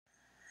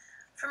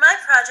For my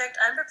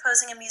project, I'm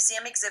proposing a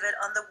museum exhibit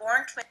on the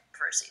Warren Commission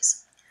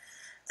controversies.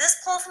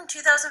 This poll from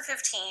 2015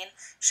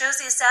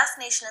 shows the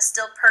assassination is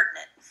still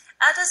pertinent,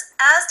 as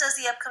does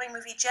the upcoming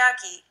movie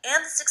Jackie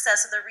and the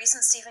success of the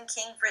recent Stephen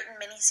King written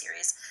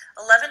miniseries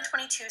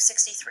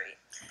 11/22/63.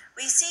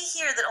 We see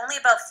here that only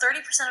about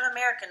 30% of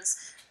Americans,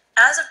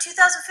 as of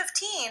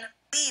 2015,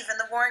 believe in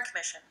the Warren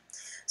Commission.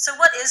 So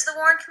what is the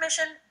Warren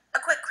Commission?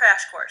 A quick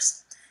crash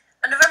course.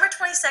 On November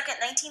 22,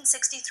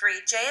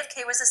 1963,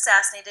 JFK was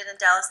assassinated in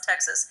Dallas,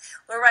 Texas,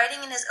 while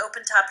riding in his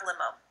open-top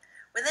limo.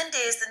 Within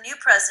days, the new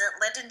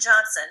president, Lyndon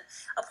Johnson,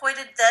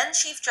 appointed then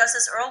Chief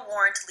Justice Earl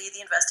Warren to lead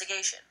the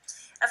investigation.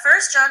 At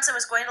first, Johnson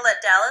was going to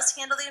let Dallas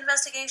handle the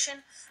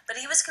investigation, but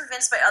he was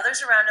convinced by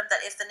others around him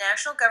that if the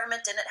national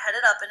government didn't head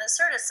it up and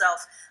assert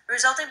itself, the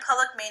resulting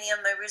public mania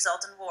may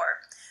result in war.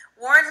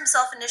 Warren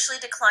himself initially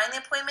declined the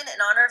appointment in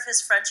honor of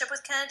his friendship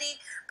with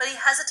Kennedy, but he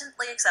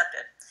hesitantly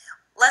accepted.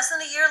 Less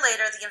than a year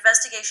later, the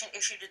investigation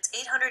issued its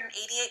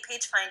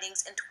 888-page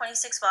findings in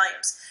 26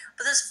 volumes,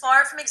 but this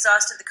far from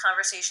exhausted the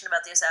conversation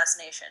about the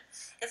assassination.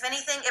 If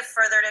anything, it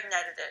further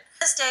ignited it. To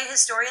this day,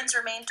 historians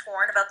remain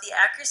torn about the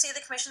accuracy of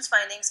the Commission's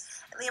findings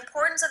and the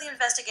importance of the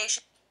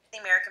investigation to the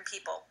American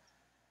people.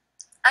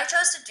 I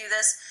chose to do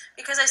this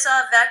because I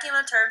saw a vacuum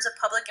in terms of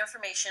public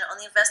information on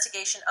the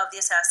investigation of the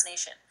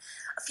assassination.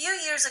 A few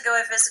years ago,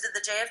 I visited the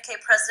JFK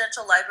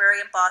Presidential Library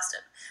in Boston.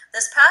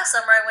 This past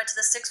summer, I went to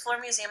the sixth-floor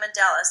museum in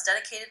Dallas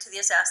dedicated to the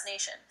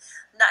assassination.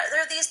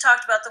 Neither of these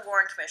talked about the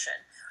Warren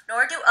Commission,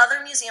 nor do other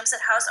museums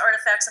that house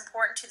artifacts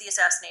important to the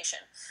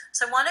assassination.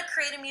 So I want to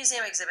create a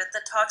museum exhibit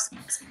that talks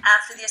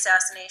after the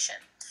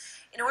assassination.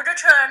 In order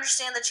to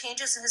understand the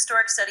changes in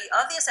historic study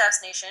of the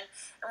assassination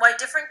and why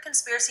different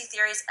conspiracy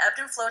theories ebbed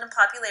and flowed in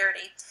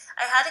popularity,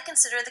 I had to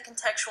consider the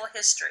contextual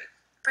history,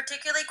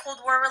 particularly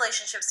Cold War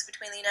relationships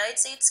between the United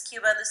States,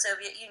 Cuba, and the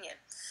Soviet Union.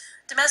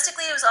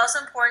 Domestically, it was also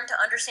important to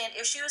understand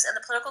issues and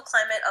the political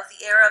climate of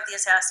the era of the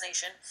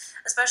assassination,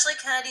 especially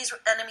Kennedy's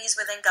enemies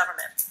within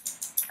government.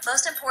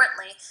 Most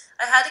importantly,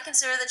 I had to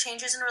consider the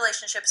changes in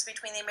relationships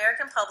between the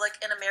American public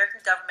and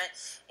American government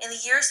in the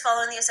years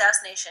following the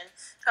assassination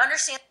to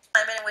understand the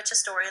climate in which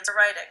historians are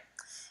writing.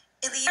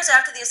 In the years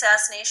after the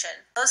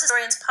assassination, most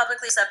historians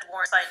publicly accept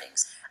Warren's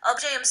findings.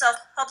 LBJ himself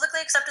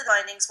publicly accepted the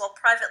findings while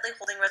privately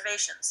holding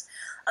reservations.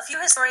 A few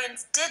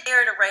historians did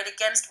dare to write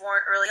against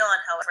Warren early on,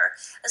 however,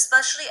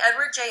 especially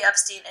Edward J.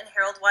 Epstein and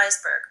Harold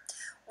Weisberg.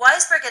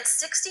 Weisberg had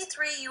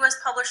 63 U.S.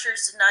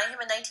 publishers deny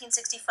him in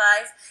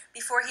 1965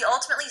 before he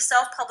ultimately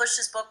self-published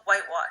his book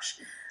Whitewash.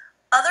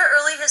 Other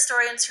early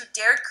historians who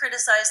dared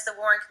criticize the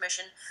Warren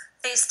Commission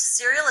faced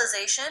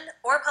serialization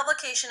or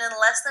publication in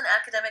less than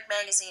academic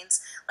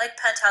magazines like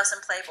Penthouse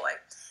and Playboy.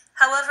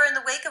 However, in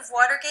the wake of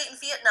Watergate and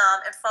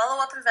Vietnam and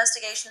follow-up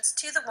investigations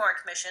to the Warren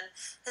Commission,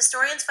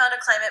 historians found a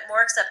climate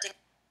more accepting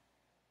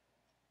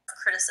of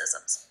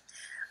criticisms.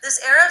 This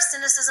era of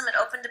cynicism and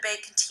open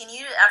debate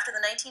continued after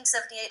the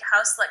 1978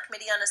 House Select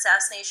Committee on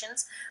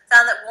Assassinations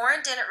found that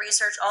Warren didn't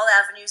research all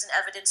avenues and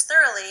evidence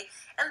thoroughly,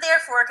 and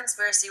therefore a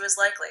conspiracy was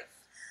likely.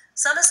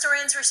 Some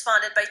historians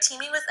responded by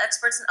teaming with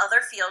experts in other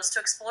fields to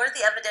explore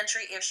the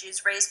evidentiary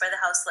issues raised by the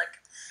House Select.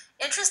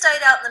 Interest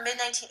died out in the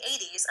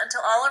mid-1980s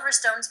until Oliver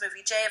Stone's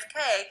movie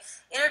JFK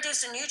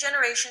introduced a new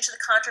generation to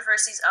the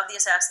controversies of the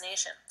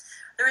assassination.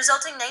 The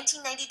resulting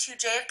 1992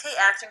 JFK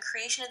Act and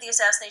creation of the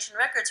Assassination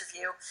Records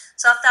Review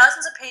saw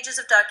thousands of pages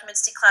of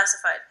documents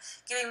declassified,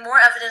 giving more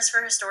evidence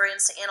for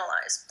historians to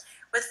analyze.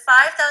 With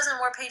 5,000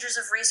 more pages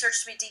of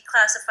research to be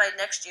declassified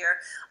next year,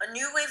 a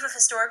new wave of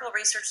historical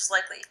research is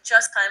likely,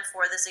 just time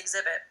for this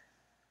exhibit.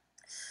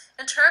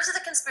 In terms of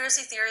the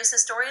conspiracy theories,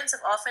 historians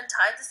have often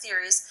tied the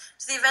theories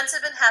to the events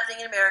that have been happening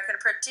in America at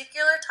a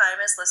particular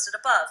time as listed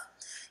above.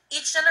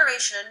 Each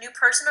generation, a new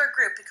person or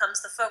group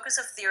becomes the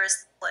focus of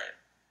theorists' blame.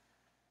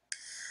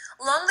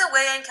 Along the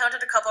way, I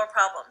encountered a couple of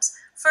problems.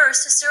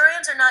 First,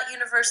 historians are not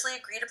universally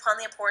agreed upon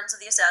the importance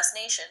of the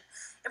assassination.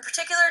 In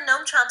particular,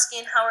 Noam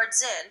Chomsky and Howard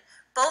Zinn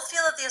both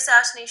feel that the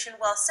assassination,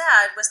 while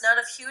sad, was not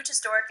of huge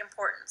historic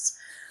importance.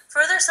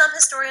 Further, some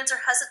historians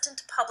are hesitant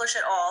to publish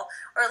at all,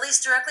 or at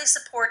least directly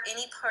support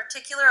any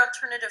particular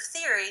alternative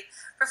theory,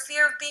 for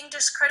fear of being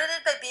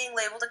discredited by being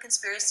labeled a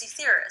conspiracy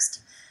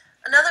theorist.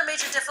 Another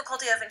major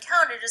difficulty I've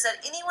encountered is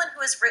that anyone who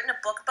has written a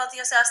book about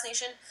the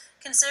assassination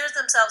considers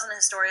themselves an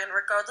historian,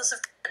 regardless of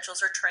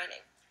credentials or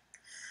training.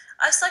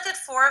 I selected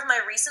 4 of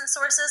my recent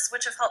sources,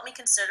 which have helped me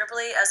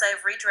considerably as I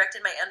have redirected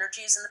my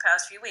energies in the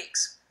past few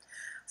weeks.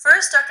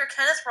 First, Dr.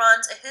 Kenneth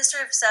Ron's A History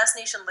of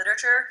Assassination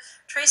Literature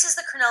traces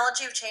the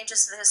chronology of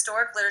changes to the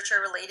historic literature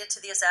related to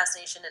the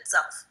assassination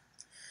itself.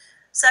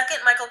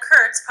 Second, Michael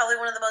Kurtz, probably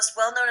one of the most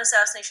well-known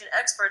assassination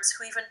experts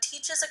who even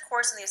teaches a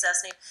course in the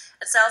assassination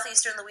at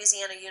Southeastern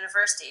Louisiana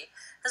University,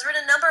 has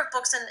written a number of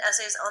books and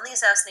essays on the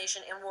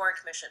assassination and Warren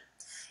Commission.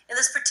 In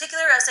this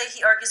particular essay,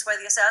 he argues why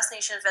the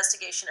assassination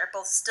investigation are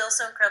both still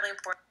so incredibly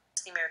important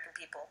to the American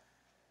people.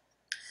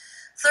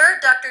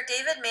 Third, Dr.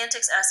 David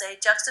Mantick's essay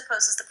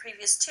juxtaposes the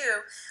previous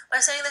two by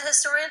saying that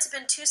historians have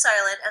been too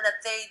silent and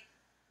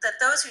that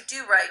those who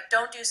do write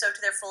don't do so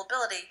to their full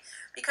ability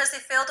because they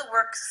fail to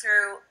work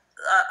through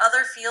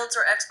other fields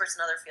or experts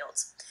in other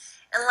fields.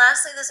 And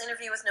lastly, this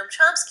interview with Noam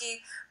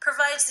Chomsky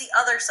provides the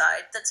other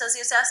side that says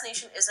the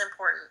assassination is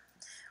important.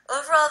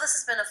 Overall, this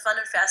has been a fun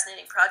and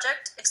fascinating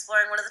project,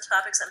 exploring one of the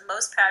topics I'm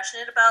most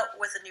passionate about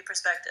with a new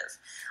perspective.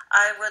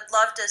 I would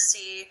love to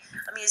see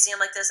a museum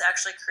like this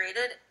actually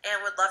created,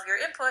 and would love your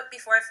input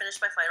before I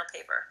finish my final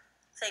paper.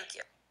 Thank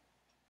you.